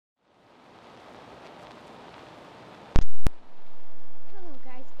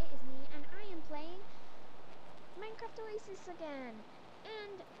Oasis again,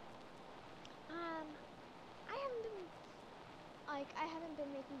 and I haven't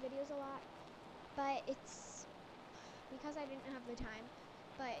been making videos a lot, but it's because I didn't have the time.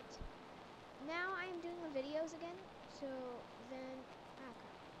 But now I am doing the videos again, so then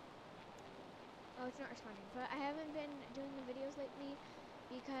oh, it's not responding. But I haven't been doing the videos lately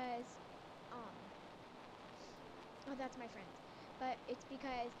because oh, that's my friend. But it's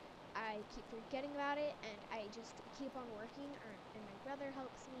because I keep forgetting about it, and I just keep on working, and my brother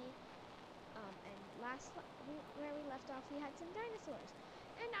helps me. And where we left off, we had some dinosaurs,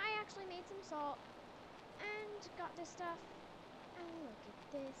 and I actually made some salt and got this stuff. And look at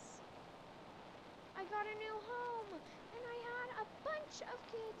this! I got a new home, and I had a bunch of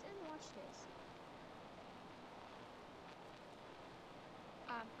kids. And watch this.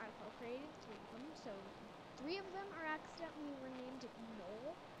 I procreated 3 of them, so 3 of them are accidentally renamed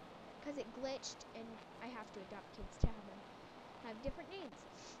Noel because it glitched, and I have to adopt kids to have different names.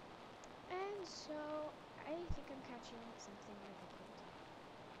 And so I think I'm catching something really cool.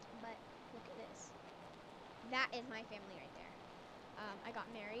 But look at this. That is my family right there. I got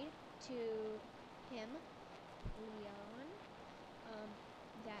married to him, Leon.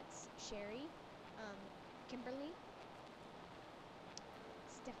 That's Sherry, Kimberly,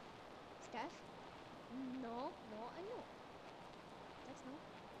 Steph. No, and no. That's no.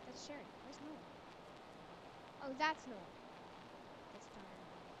 That's Sherry. Where's Noel? Oh, that's Noel. That's daughter.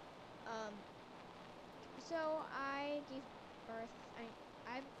 So I gave birth.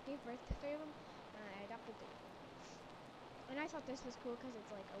 I gave birth to 3 of them, and I adopted 3 of them. And I thought this was cool because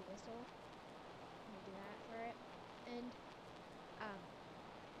it's like a whistle. Let me do that for it. And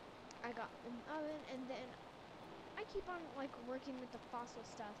I got an oven, and then I keep on like working with the fossil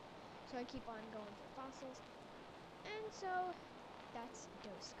stuff. So I keep on going for fossils. And so that's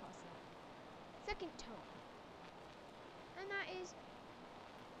Dos Casa. Second tone. And that is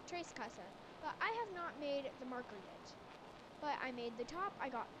Tres Casa. But I have not made the marker yet. But I made the top. I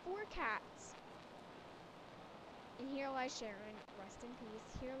got 4 cats. And here lies Sharon, rest in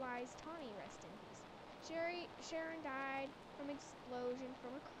peace. Here lies Tawny, rest in peace. Sharon died from explosion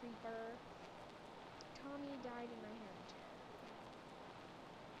from a creeper. Tommy died in my hand.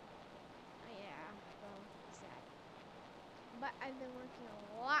 Yeah, well, sad. But I've been working a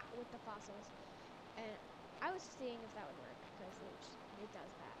lot with the fossils, and I was seeing if that would work, because it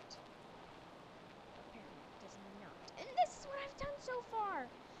does that. Apparently it does not. And this is what I've done so far!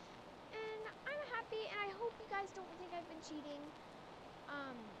 And I'm happy, and I hope you guys don't think I've been cheating.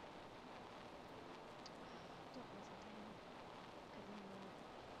 Don't listen to him.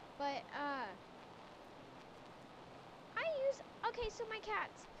 But, okay, so my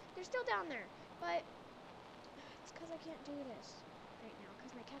cats, they're still down there, but it's because I can't do this right now,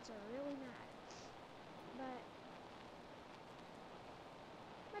 because my cats are really mad. But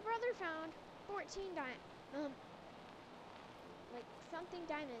my brother found 14 like something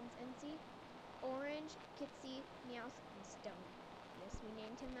diamonds, and see, orange, Kitsy, Meowth, and Stone. Yes, we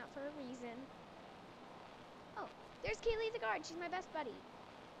named him that for a reason. Oh, there's Kaylee the guard. She's my best buddy.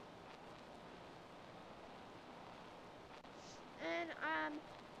 And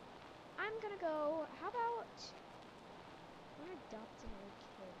I'm gonna go. How about I'm adopting a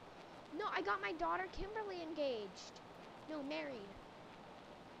kid? No, I got my daughter Kimberly engaged. No, married.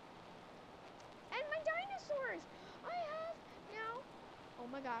 And my dinosaurs. I have now. Oh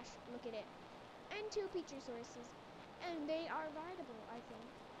my gosh, look at it. And 2 Petrosaurus, and they are rideable, I think.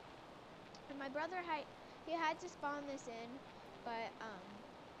 And my brother he had to spawn this in, but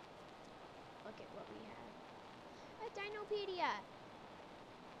look at what we have. A Dinopedia.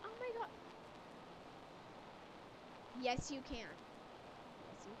 Oh my god. Yes, you can.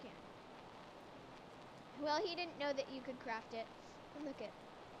 Yes, you can. Well, he didn't know that you could craft it. And look at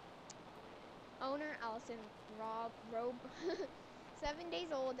owner Allison Robe 7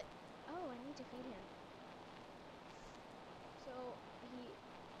 days old. Oh, I need to feed him. So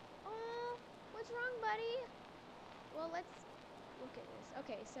oh, what's wrong, buddy? Well, let's look at this.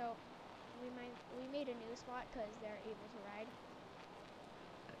 Okay, so we made a new spot because they're able to ride.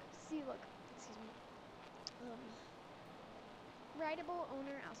 See, look, excuse me. Rideable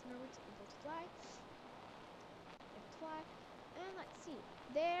owner Allison Roberts able to fly. And let's see.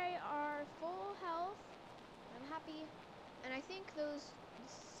 They are full health. I'm happy. And I think those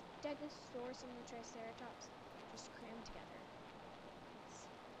Stegosaurus and the Triceratops just crammed together. That's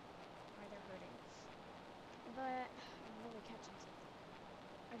why they're hurting. But I'm really catching something.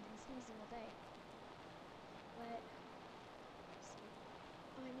 I've been sneezing all day. But let's see.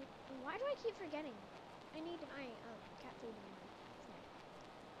 Why do I keep forgetting? I need my cat food in my snack.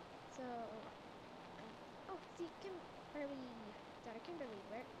 So oh, see, Kimberly. Daughter Kimberly.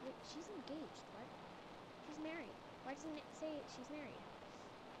 Where? Wait, she's engaged. What? She's married. Why doesn't it say she's married?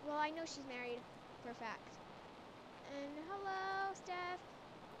 Well, I know she's married for a fact. And hello, Steph.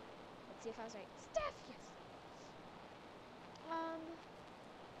 Let's see if I was right. Steph, yes. Let's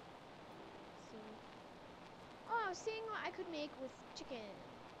see. Oh, I was seeing what I could make with chicken,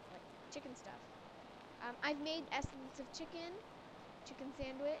 like chicken stuff. I've made essence of chicken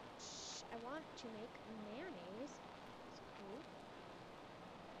sandwich. I want to make mayonnaise. That's cool.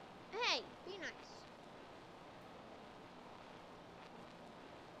 Hey, be nice.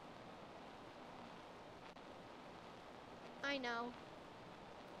 I know.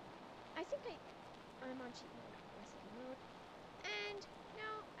 I think I'm on cheat mode, recipe mode, and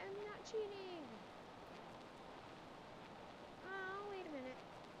no, I'm not cheating. Oh, wait a minute.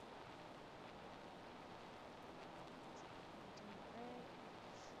 Right.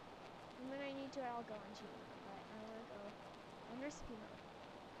 And when I need to, I'll go on cheat mode, but I want to go on recipe mode.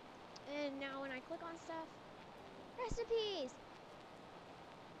 And now when I click on stuff, recipes.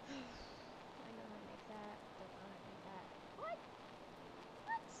 I know how to make that. Don't know how to make that. What?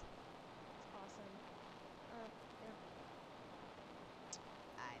 What? It's awesome. Yeah.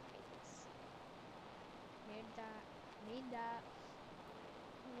 I made this. Made that. Made that.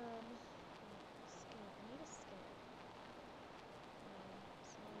 Skillet. I need a skillet.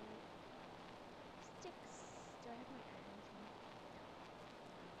 So sticks. Do I have my iron with me? No.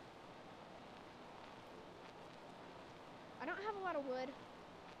 I don't have a lot of wood.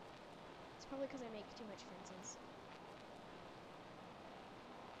 It's probably because I make too much fences.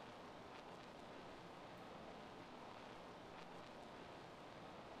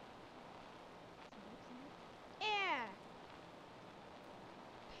 Yeah!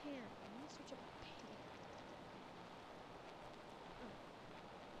 Pan. I need to search up a pan.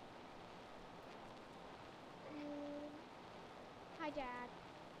 Hi, Dad.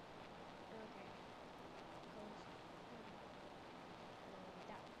 Okay.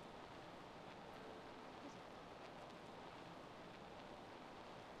 That.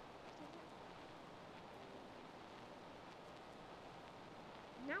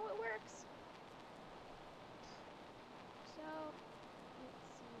 Now it works. So, let's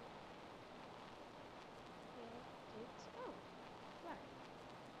see. Oh, flat.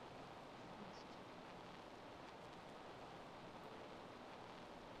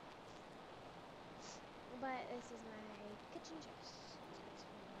 But this is my kitchen chest. So it's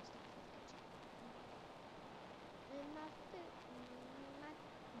full of stuff for the kitchen. And my food, my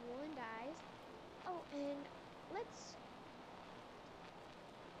woolen dyes. Oh, and let's.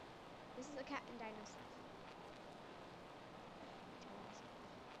 This is a cat and dino stuff.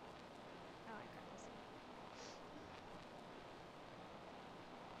 Oh, I cracked this in.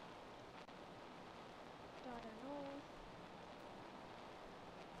 Daughter Noel.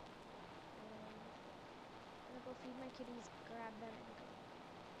 I'm gonna go feed my kitties, grab them, and go.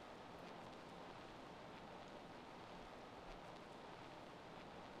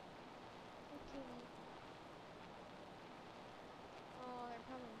 Hey, kitty. Oh, they're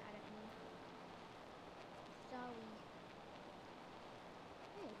probably mad at me. Sorry.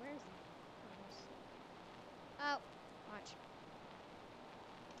 Hey, where is he? Oh, there's. Oh, watch.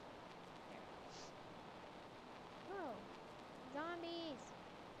 There. Whoa, zombies.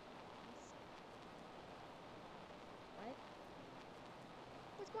 What?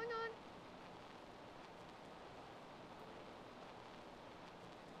 What's going on?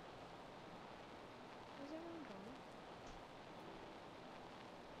 Where's everyone going?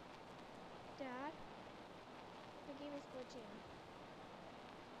 Dad? The game is glitching.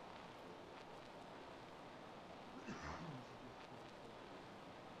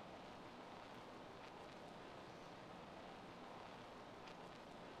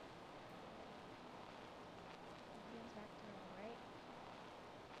 Everything's back to normal, right?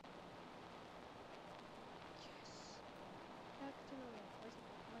 Yes. Back to normal.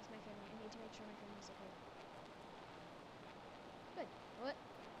 Where's my family? I need to make sure my family's okay. Good. What?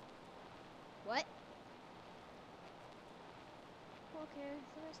 What? Okay,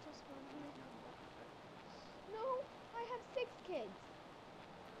 so they're still spawned here. No! I have 6 kids!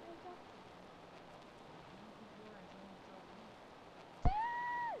 I adopted them.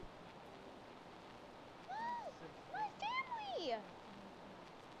 Dad! No! My family! No?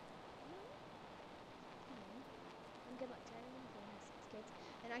 And good luck to anyone who has 6 kids.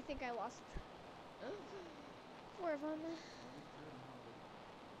 And I think I lost 4 of them.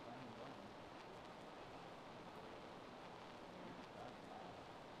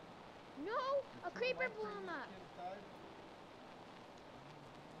 No! A creeper blew him up!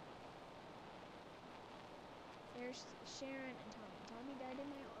 There's Sharon and Tommy. Tommy died in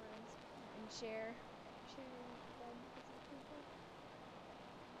my arms, and Sharon died because of people.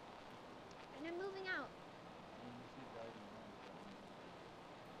 And I'm moving out. When you say died in your arms,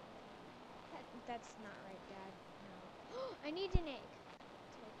 that means That's not right, Dad. No. I need an egg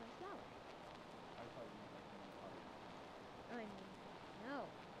to make my flour. I thought you meant like an entire thing. I mean, no.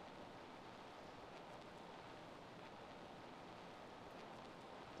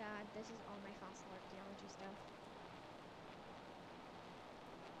 Dad, this is all my fossil archaeology stuff.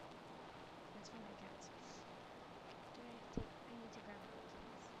 That's for my cats. I need to grab my keys.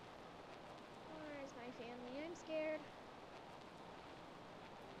 Where's my family? I'm scared.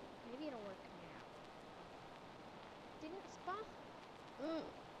 Maybe it'll work now. Didn't spawn? Ugh.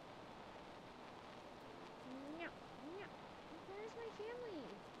 No. Where's my family?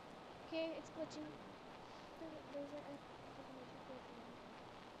 Okay, it's glitching. There's a glitching.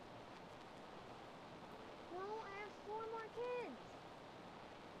 No, I have 4 more kids.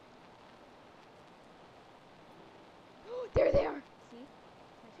 Oh, there they are. See?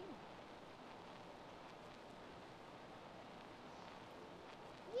 It's my family.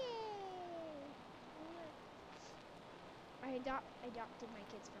 Yay! I adopted my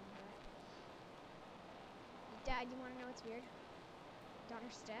kids from her. Dad, you want to know what's weird? Daughter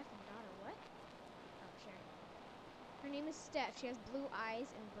Steph and daughter what? Oh, Sharon. Her name is Steph. She has blue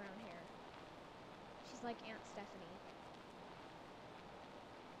eyes and brown hair. She's like Aunt Stephanie.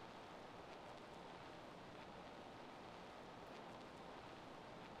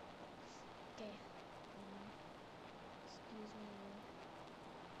 Okay. Excuse me.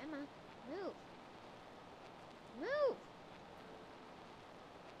 Emma, move. Move!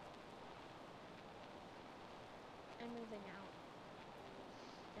 I'm moving out.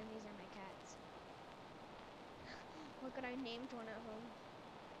 And these are my cats. Look what I named one of them.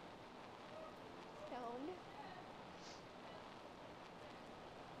 Stone.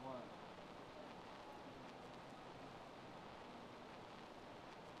 What?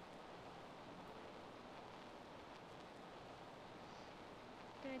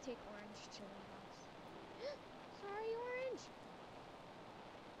 Gonna take Orange to the house. Sorry, Orange.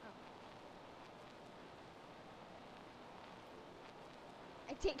 Oh.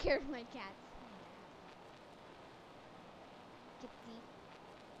 I take care of my cats. Kitsy.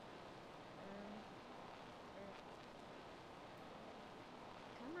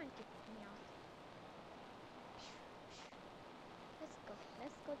 Come on, Kitsy. Meow. Let's go.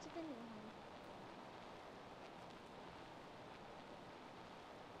 Let's go to the new home.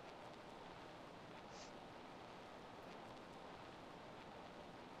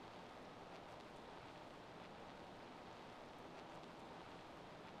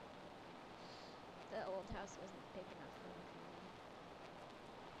 The old house wasn't big enough for my family.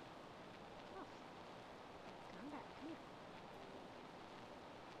 Oh. Come back. Come here.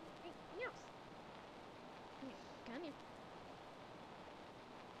 Hey, meows. Come here. Come here.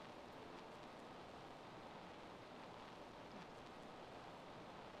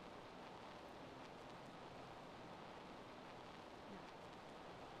 No.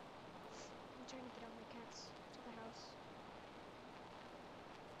 I'm trying to get all my cats to the house.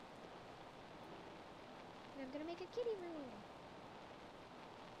 And I'm gonna make a kitty room.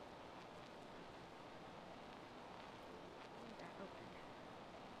 And that opened.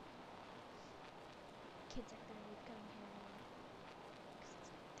 Kids aren't gonna be coming here anymore. Because it's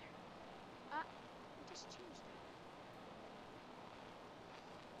not there. I just changed that.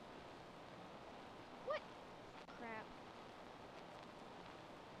 What? Crap.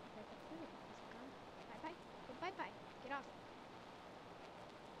 Is it gone? Bye-bye. Go bye-bye. Get off.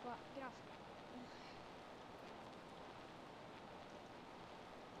 Go out. Get off.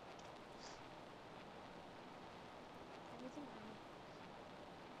 Everything wrong.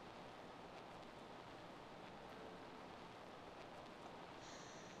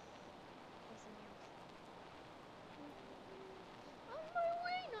 Listen, meows. On my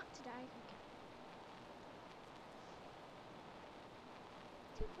way not to die. Okay.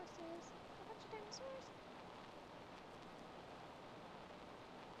 2 horses. A bunch of dinosaurs.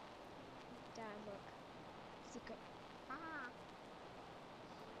 Dad, look. Secret. Ah.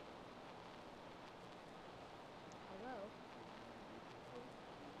 Hello.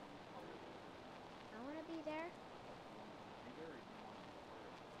 I want to be there. Be there, or you want to be a part of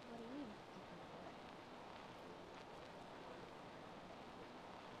it? What do you mean? Be part of what?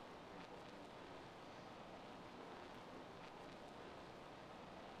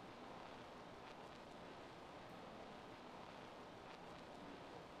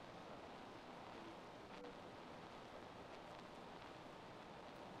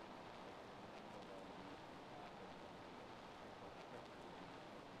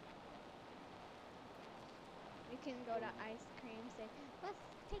 can go to ice cream, say, let's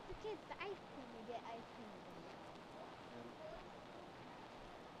take the kids to ice cream. We get ice cream, and then we come.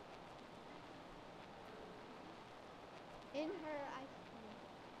 In her ice cream.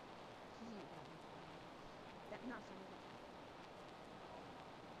 Hee, that would be funny. That not funny, but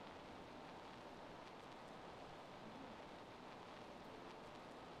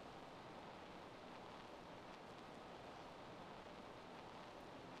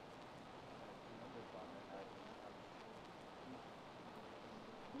Another thought I had was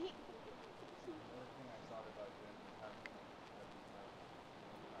another thing I thought about doing was having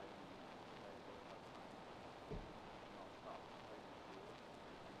one side of you that both have time, and I'll stop fighting through it,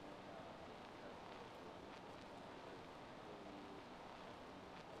 and then you guys go with the money, and then I say,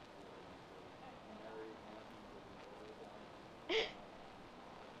 will you marry him with an arrow down his name,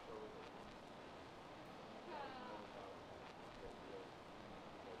 and I'll show her the ring. That was another thought I had. Get real, make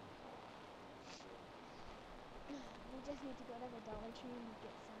you guys involved. we just need to go to the Dollar Tree and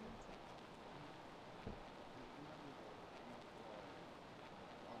get signs. Just remember though,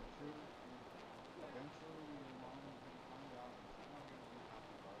 I'm sure eventually your mom is gonna find out and she's not gonna be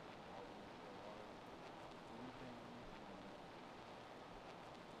happy about it. She's probably gonna say a lot of mean things, and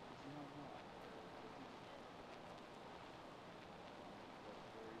she might not, but I think that's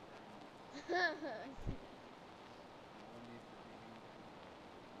very, very nice. No one needs to be mean to anybody.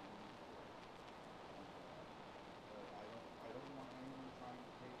 There's no need for it. But I don't want anyone trying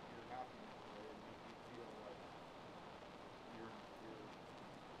to take your happiness away or make you feel like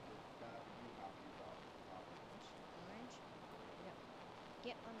it's bad to be happy about it. Orange. Yep.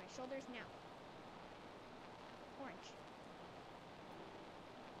 Get on my shoulders now. Orange.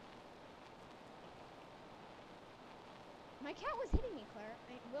 My cat was hitting me, Claire.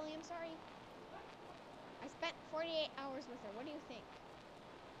 William, sorry. I spent 48 hours with her. What do you think?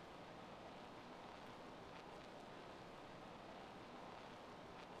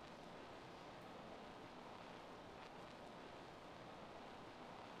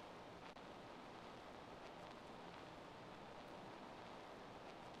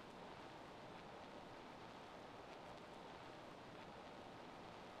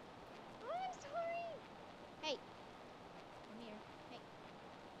 Oh, I'm sorry. Hey. Come here. Hey.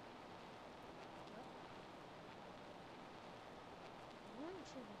 One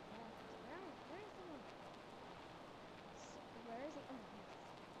to the left. Where is the one? Where is he? Oh, yes.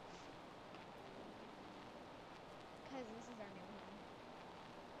 Because this is our new home.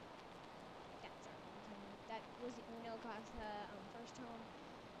 That's our old home. That was Uno Casa first home.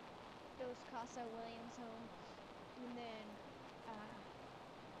 Dos Casa Williams home. And then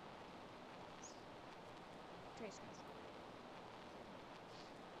Trace Casa.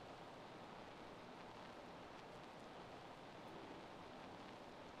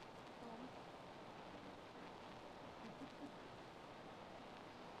 Home.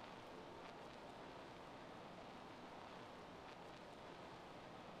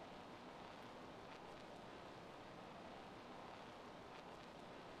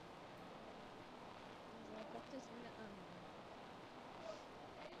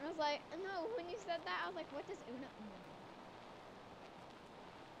 I was like, no, when you said that, I was like, what does Una?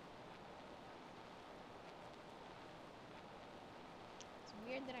 It's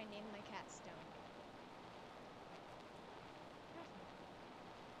weird that I named my cat Stone.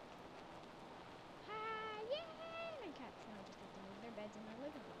 Hi, yay! My cats now just have to move their beds in their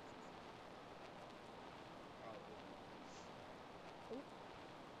living boxes. Oop.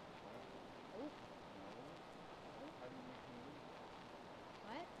 What? Oop. No. How do you make a litter box?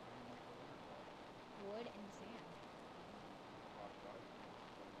 What? How do you make a litter box? Wood and sand. Outside, you can't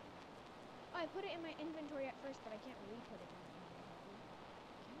put it in your inventory. Oh, I put it in my inventory at first, but I can't re-put it in my inventory.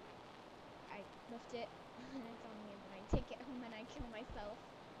 Can I? I lift it, and it's on me, and then I take it home and I kill myself.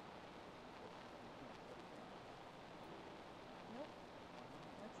 But you can't set it down. Nope. Why not?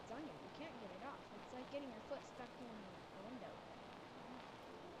 Once it's on you, you can't get it off. It's like getting your foot stuck in a window.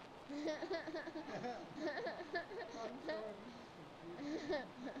 I'm sorry, you just confused me.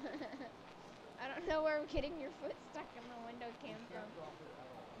 I don't know where getting your foot stuck in the window You came can't from. drop it at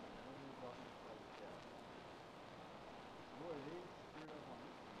all. You're only gonna drop it upside its head. Boy, they screwed up on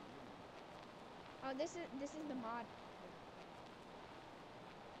this game, didn't they? Oh, this is the mod.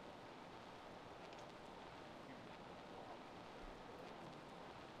 You can't just put blocks instead of skeletons.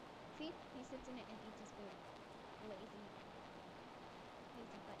 See, he sits in it and eats his food. Lazy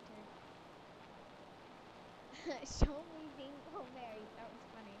butt turd. Show me dingleberries. That was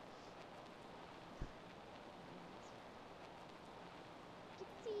funny.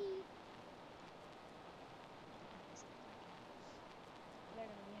 Kitsy. They're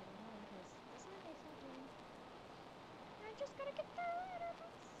gonna be heading home because the Sunday's not doing.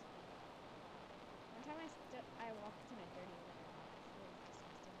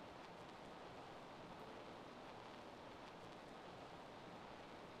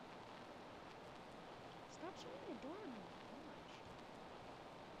 Stop shutting the door on me. Gosh.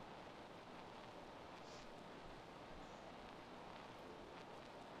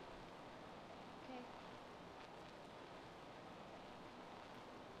 Okay.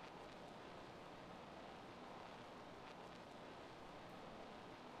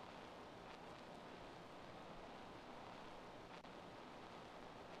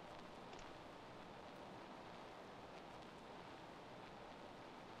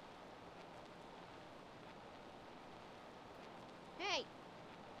 Hey!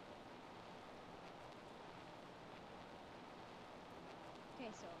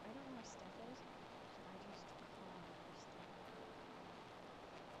 Okay, so I don't know where Steph is, so I just call her Steph.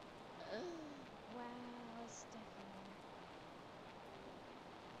 Wow, Stephanie.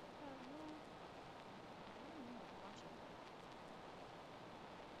 Oh no. I don't know what's watching her.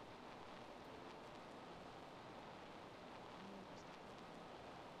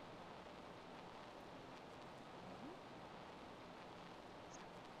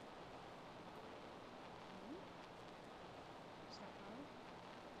 Stop. Stop calling.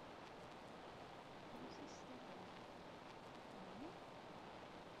 Where's this Steph at?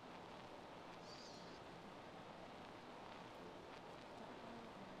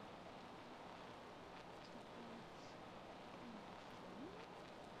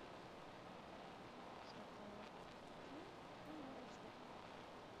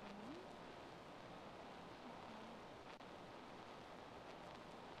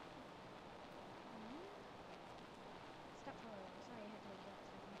 Stop following. Sorry, I had to wake you up,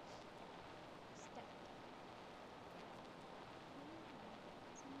 Stephanie. Step.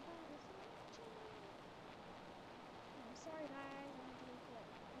 Somebody's watching. Oh, I'm sorry, guys. I had to wake you up.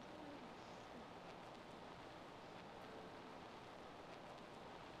 I thought I was asleep.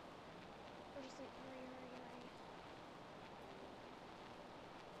 Go to sleep. Hurry, hurry, hurry.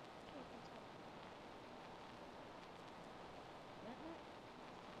 Okay, let's go. No, no.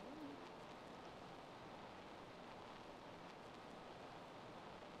 Follow me.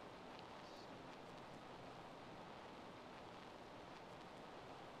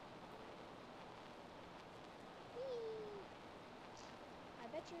 Whee! I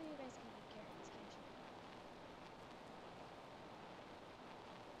bet you guys can eat carrots, can't you?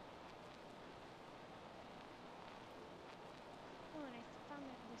 Oh, and I found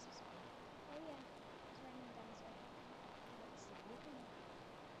that this was cool. Oh yeah, it's riding a dinosaur. Let's see, you can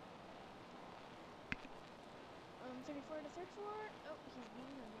 34 to third floor. Oh, he's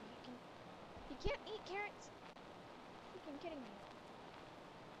being hungry. He can't eat carrots. Freaking kidding me.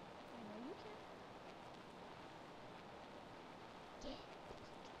 I know you can. Yeah,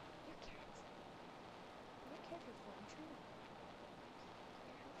 your carrots. I don't care if you're full. I'm trying to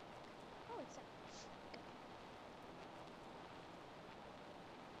get your health back. Oh, it's up. Good.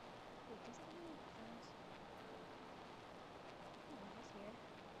 Wait, does it have any friends? Oh, that's weird.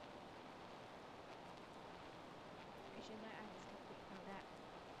 I should let Alice complete. No, that.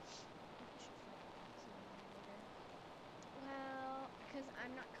 I should fight with that sooner or later. Well, because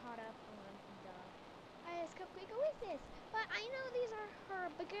I'm not caught up on the highest cupcake Oasis, but I know these are her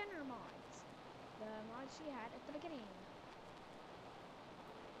beginner mods. The mods she had at the beginning.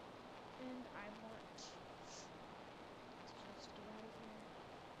 And I want to just get out of here,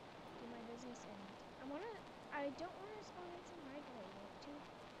 do my business, and I don't want to spawn in some hide, but I want to.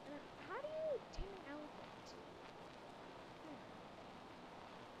 And how do you tame an elephant? There.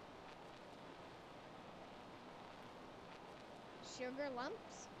 Sugar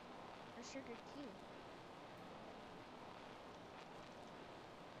lumps? Or sugar cube?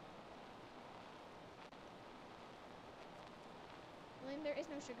 William, there is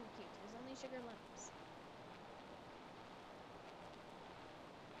no sugar cubes. There's only sugar lumps.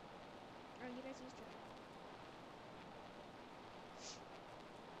 Oh, you guys used sugar.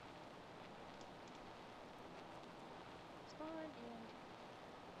 Spawn and heal,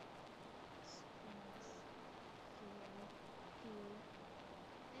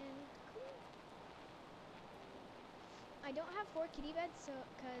 and clean. I don't have 4 kitty beds, so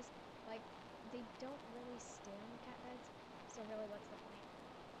because like they don't really stay on the cat beds. So really, what's the point?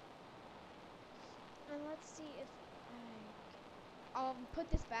 And let's see if I'll put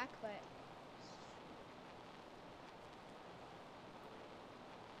this back, but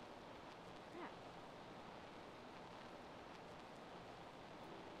crap.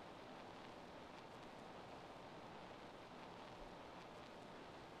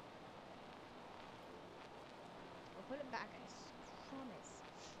 I'll put it back, I promise.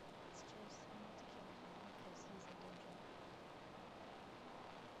 It's just I need to kill him because he's a danger.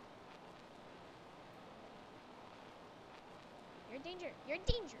 You're a danger. You're a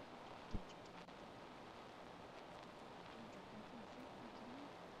danger. Danger to me.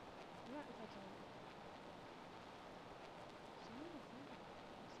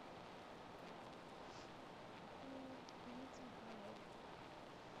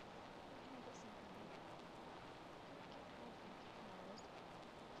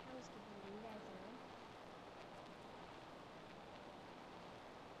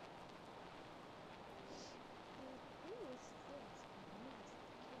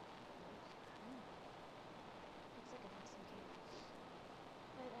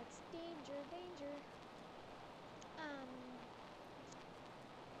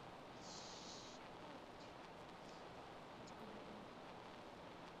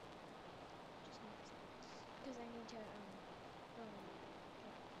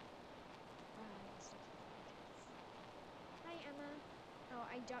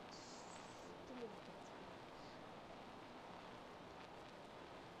 I dropped 3 of the kids.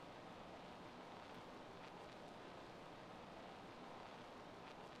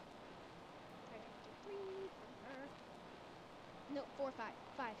 I adopted 3 from her. No, 4, 5.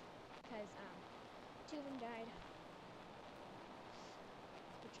 5. Because, 2 of them died.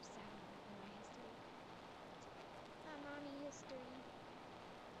 Which was sad in my history. Mommy history.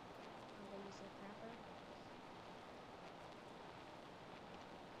 Oh, they use their crapper.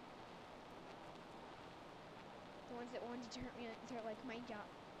 The ones that wanted to hurt me, they're like, my job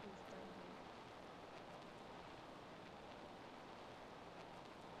is done here.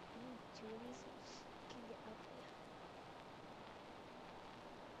 2 of these can get ugly.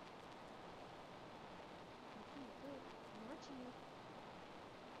 I'm watching you.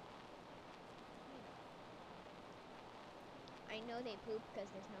 I know they poop because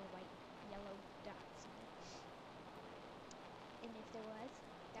there's no white, yellow dots on it. And if there was,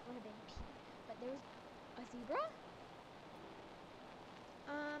 that would have been pee. But there was a zebra?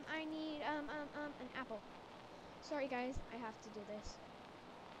 I need, an apple. Sorry guys, I have to do this.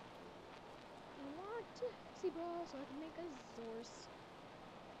 I want zebra so I can make a Zorse.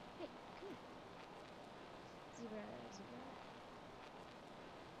 Hey, come here. Zebra, zebra.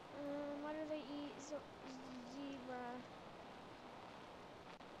 What do they eat? Zebra.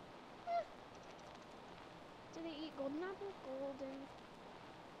 Do they eat golden apple? Golden.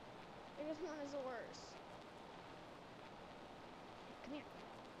 I just want a Zorse. Hey, come here.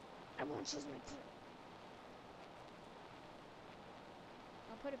 I won't choose my foot.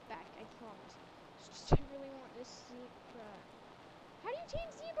 I'll put it back, I promise. It's just I really want this zebra. How do you tame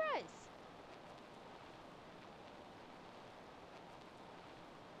zebras?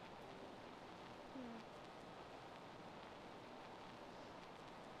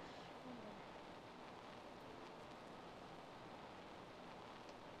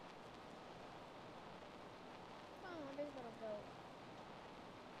 Oh, big little goat.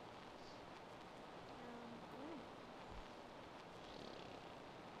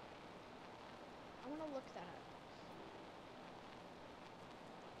 I want to look that up.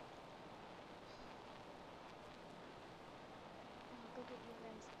 Oh, go get your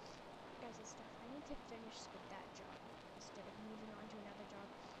guys' stuff. I need to finish with that job instead of moving on to another job.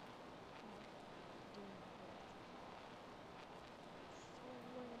 Doing both. So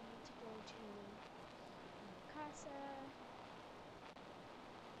we're gonna need to go to casa.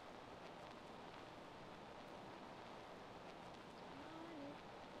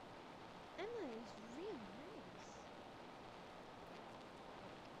 Emma is real nice.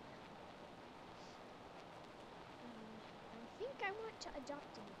 I think I want to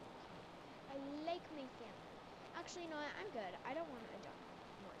adopt another kid. I like my family. Actually, no, I'm good. I don't want to adopt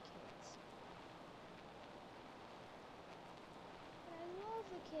more kids. But I love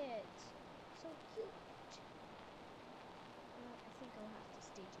the kids. So cute. I think I'll have to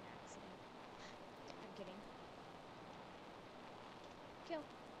stage an accident. I'm kidding. Kill.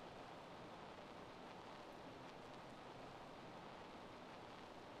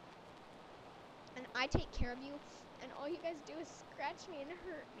 And I take care of you, and all you guys do is scratch me and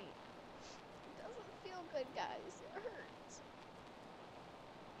hurt me. It doesn't feel good, guys. It hurts.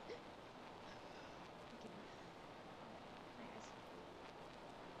 I'm kidding. My eyes.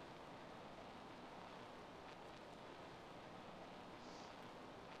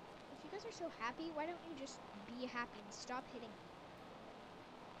 If you guys are so happy, why don't you just be happy and stop hitting me?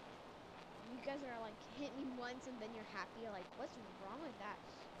 You guys are like, hit me once and then you're happy. Like, what's wrong with that?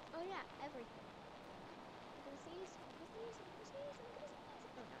 Oh yeah, everything. I'm gonna sneeze, I'm gonna sneeze, I'm gonna sneeze, I'm gonna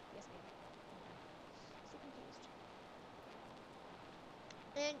sneeze. Oh no, yes ma'am. So confused.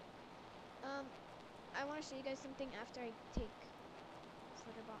 And, I want to show you guys something after I take this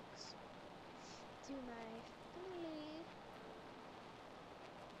litter box to my family.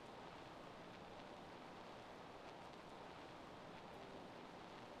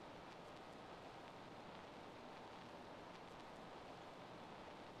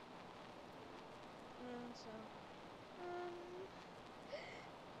 So,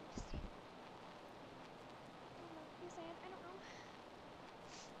 yes, I don't know.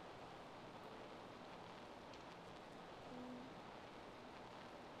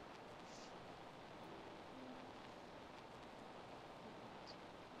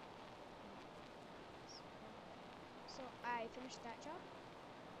 So I finished that job.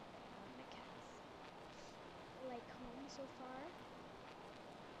 My cats like home so far.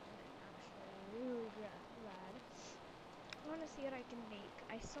 And I'm actually really glad. I want to see what I can make.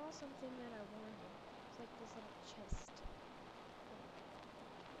 I saw something that I wanted. It's like this little chest thing.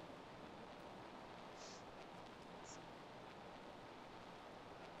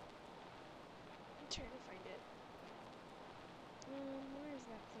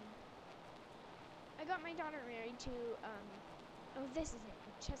 got my daughter married to, oh, this is it,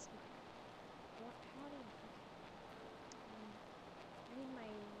 a chest marker. What, how do you, okay. I need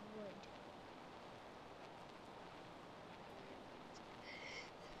my wood.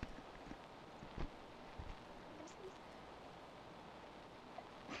 I'm gonna sneeze.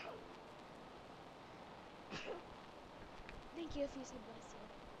 Thank you if you said bless you.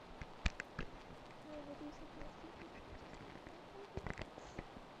 I hope you said bless you.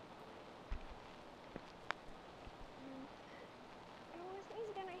 I don't want to sneeze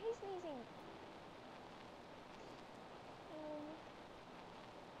again. I hate sneezing.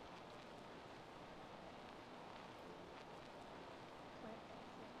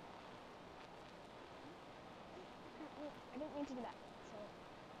 I didn't mean to do that. So,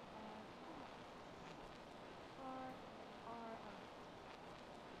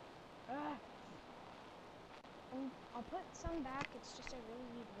 I'll put some back. It's just I really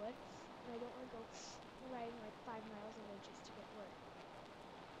need wood, and I don't want to go riding like 5 miles away just to get wood.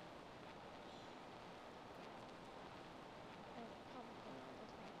 I've probably gone on with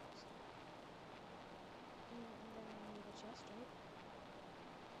my house. And then I need a chest, right?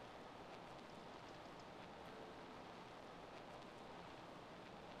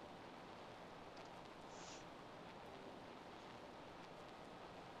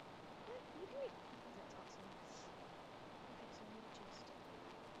 What? You can make... That's awesome. Okay, so I need a chest.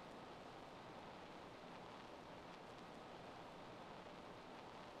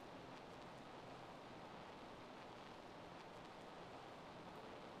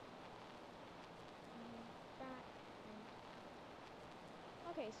 That and...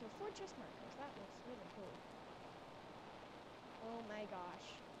 Okay, so 4 chest markers. That looks really cool. Oh my gosh.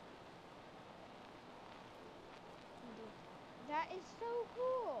 Indeed. That is so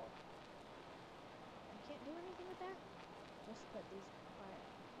cool! I can't do anything with that? Just put these by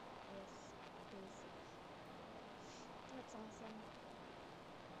this basics. That's awesome.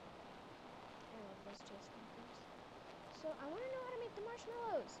 I love those chest markers. So I want to know how to make the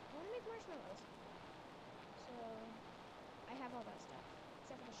marshmallows. I want to make marshmallows. So I have all that stuff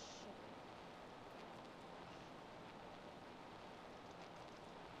except for the sugar.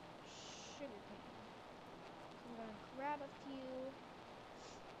 Sugar cane. So I'm gonna grab a few.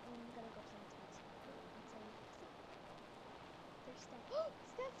 And I'm gonna go plant some outside. Oh, outside we can see. There's Steph. Oh,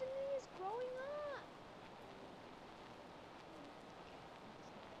 Stephanie is growing up.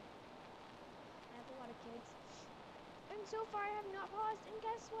 I have a lot of kids. And so far I have not paused. And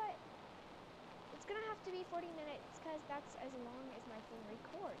guess what? It's gonna have to be 40 minutes because that's as long as my phone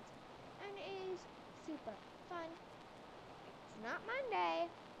records. And it is super fun. It's not Monday.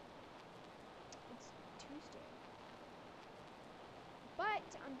 It's Tuesday. But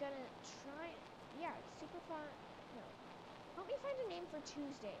I'm gonna try. Yeah, it's super fun. No. Help me find a name for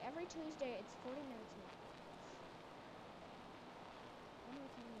Tuesday. Every Tuesday it's 40 minutes long. What am I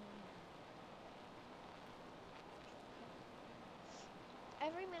telling you here?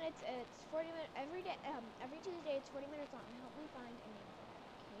 Every minute it's 40 minutes. Every Tuesday it's 40 minutes long. Help me find a name for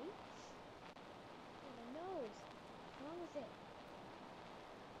that, okay? Oh, my nose. What's wrong with it?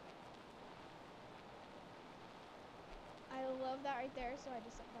 I love that right there, so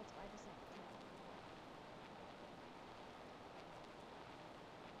that's why I decided to have it right there.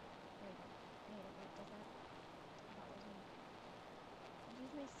 There we go. I hate it when it does that. It bothers me. I'll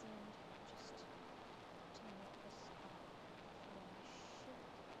use my sand just to make a spot for my sugar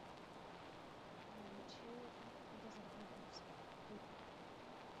cane. And then I guess I don't have enough sand. Oop.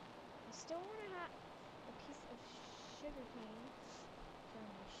 I still want to have a piece of sugar cane for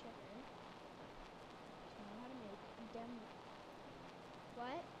my sugar. To know how to make them.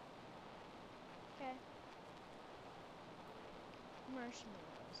 What? Okay.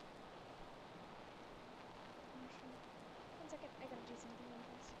 Marshmallows. One second, I gotta do something really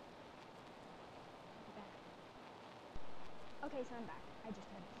fast. I'll be back. Okay, so I'm back. I just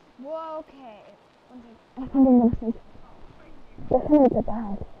had. Whoa, okay. One second. I think I'm gonna sneeze. The hurts are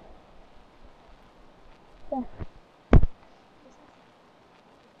bad. Yeah.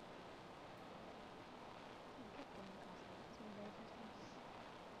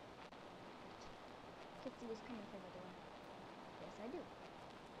 Kitsy was coming for the door. Yes, I do.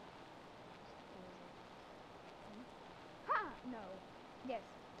 Ha! No. Yes.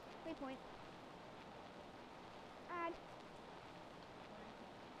 Waypoint. Add.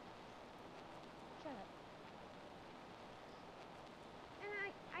 Shut up. And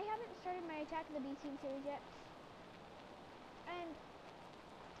I haven't started my Attack of the B Team series yet. And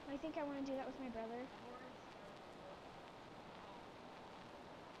I think I want to do that with my brother.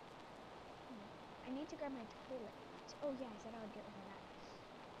 I need to grab my toilet. Oh yeah, I said I would get rid of that.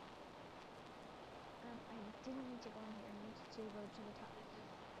 didn't need to go in here. I needed to go to the top.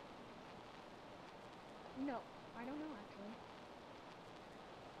 No, I don't know actually.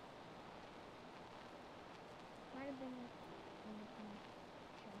 Might have been one of my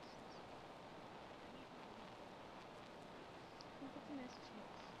chests. Look at the messages.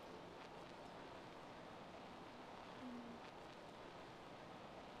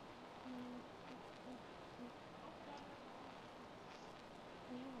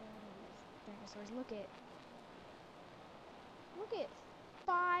 We have a lot of these dinosaurs. Look at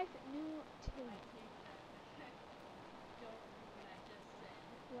 5 new tails.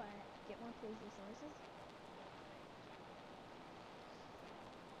 What? Get more plesiosaurus?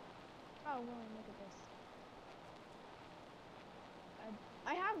 Oh, well, look at this.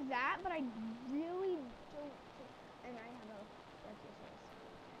 I have that, but I really don't think, and I have a brachiosaurus.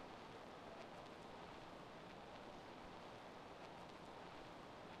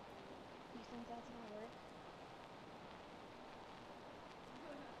 You think that's gonna work?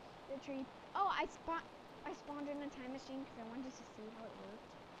 The tree. Oh, I spawned in a time machine because I wanted to see how it worked.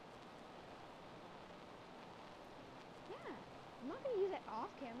 Yeah, I'm not gonna use it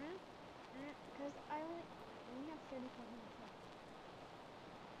off camera, because I only have 34 minutes left.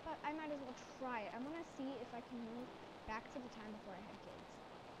 But I might as well try it. I'm gonna see if I can move back to the time before I had kids.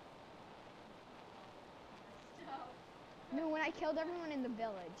 No, when I killed everyone in the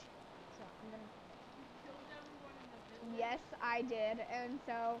village. So I'm gonna. You killed everyone in the village? Yes, I did, and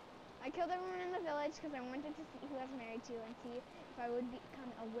so I killed everyone in the village because I wanted to see who I was married to and see if I would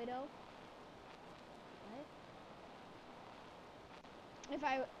become a widow. What? If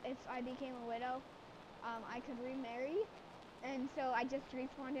I became a widow, I could remarry, and so I just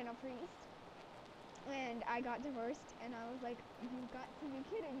respawned in a priest, and I got divorced, and I was like, you've got to be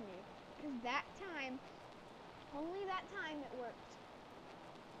kidding me, because that time, only that time it worked.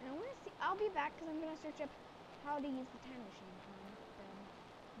 And I want to see. I'll be back because I'm gonna search up how to use the time machine on the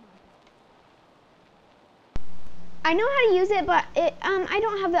mod pack. I know how to use it, but I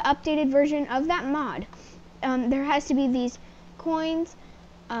don't have the updated version of that mod. There has to be these coins,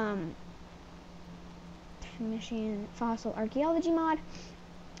 time machine, fossil archaeology mod,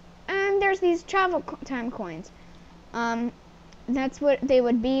 and there's these travel time coins. That's what they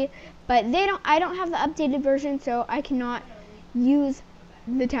would be, but I don't have the updated version, so I cannot use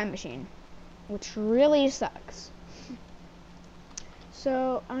the time machine, which really sucks.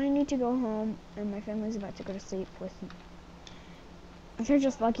 So I need to go home, and my family's about to go to sleep with me. They're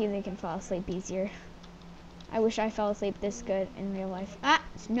just lucky they can fall asleep easier. I wish I fell asleep this good in real life. Ah,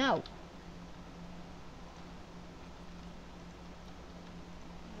 no.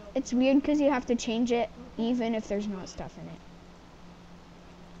 It's weird because you have to change it even if there's not stuff in it.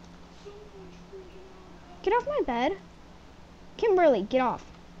 Get off my bed. Kimberly, get off.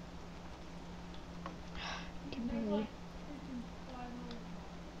 Kimberly.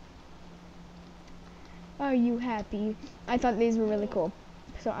 Are you happy? I thought these were really cool.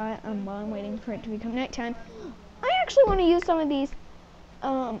 So while I'm waiting for it to become nighttime, I actually want to use some of these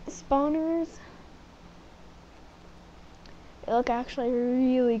spawners. They look actually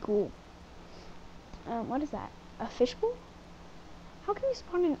really cool. What is that? A fishbowl? How can you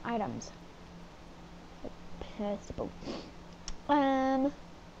spawn in items? Possible.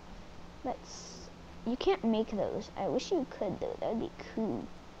 You can't make those. I wish you could though. That would be cool.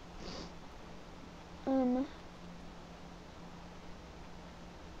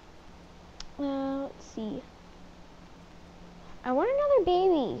 Let's see. I want another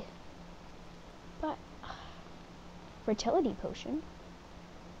baby. But fertility potion.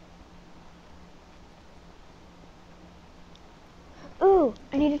 Ooh,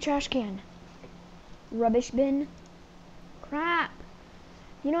 I need a trash can. Rubbish bin. Crap.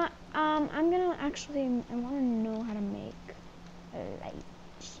 You know what? I'm gonna actually, I want to know how to make a light.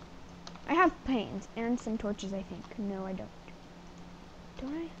 I have panes and some torches, I think. No, I don't. Do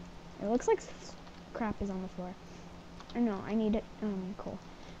I? It looks like crap is on the floor. No, I need it. Cool.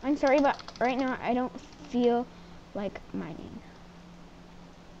 I'm sorry, but right now I don't feel like mining.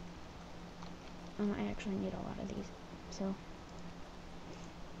 I actually need a lot of these, so.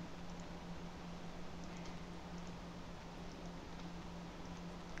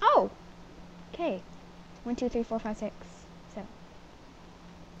 Oh! Okay. 1, 2, 3, 4, 5, 6, 7.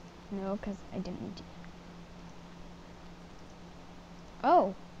 No, because I didn't need to.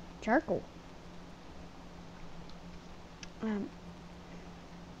 Oh! Charcoal.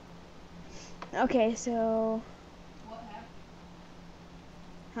 Okay, so. What happened?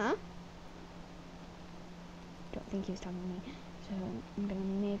 Huh? Don't think he was talking to me. So I'm gonna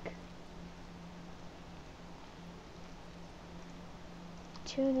make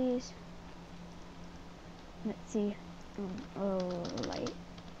 2 of these. Let's see. Oh, light.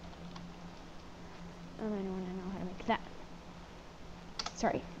 I don't want to know how to make that.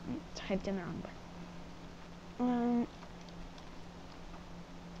 Sorry, I typed in the wrong one.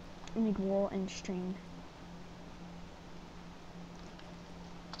 Make wool and string.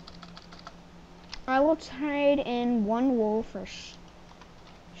 I will trade in 1 wool for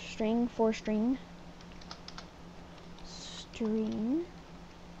string, 4 string. String.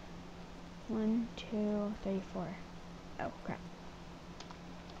 1, 2, 3, 4. Oh crap.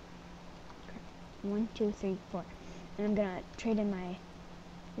 1, 2, 3, 4. And I'm gonna trade in my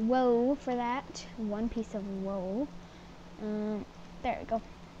wool for that. 1 piece of wool. There we go.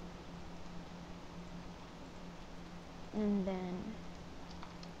 And then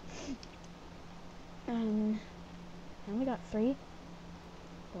I only got 3,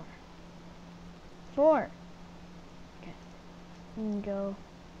 4. 4. Okay. And go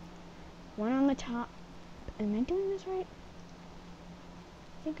 1 on the top. Am I doing this right?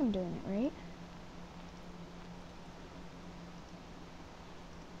 I think I'm doing it right.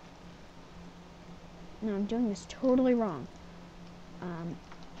 No, I'm doing this totally wrong.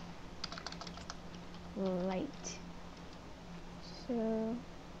 Light. So,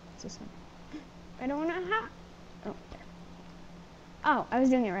 what's this one? I don't want to oh, there. Oh, I was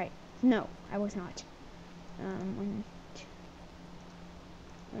doing it right. No, I was not. One, two.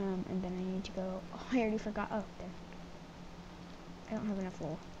 And then I need to go, oh, I already forgot. Oh, there. I don't have enough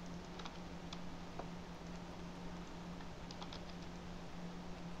wool.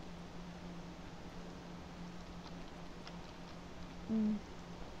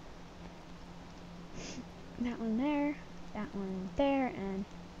 That one there, that one there, and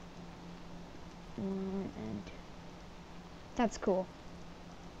one, and that's cool.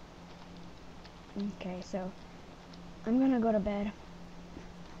 Okay, so I'm gonna go to bed.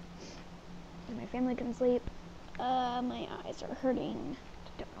 And my family can sleep. My eyes are hurting.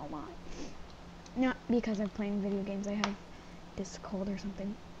 Don't know why. Not because I'm playing video games. I have this cold or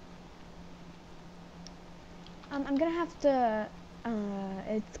something. I'm gonna have to.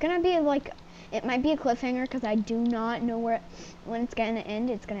 It's gonna be like. It might be a cliffhanger because I do not know when it's gonna end.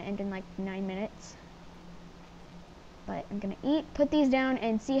 It's gonna end in like 9 minutes. But I'm gonna eat, put these down,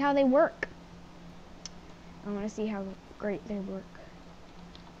 and see how they work. I want to see how great they work.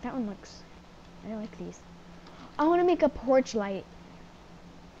 That one looks. I like these. I want to make a porch light.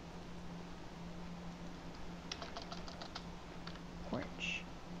 Porch.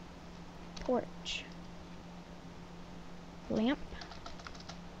 Porch. Lamp.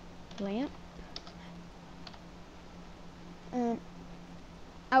 Lamp.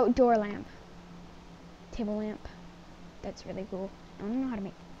 Outdoor lamp. Table lamp. That's really cool. I don't know how to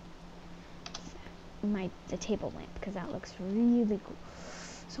make the table lamp because that looks really cool.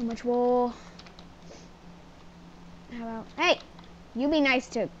 So much wool. How about, hey, you be nice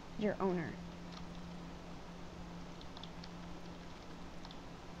to your owner.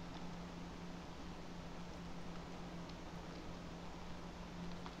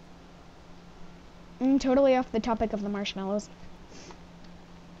 Totally off the topic of the marshmallows.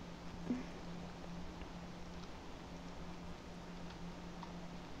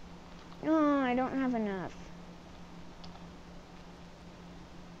 Oh, I don't have enough.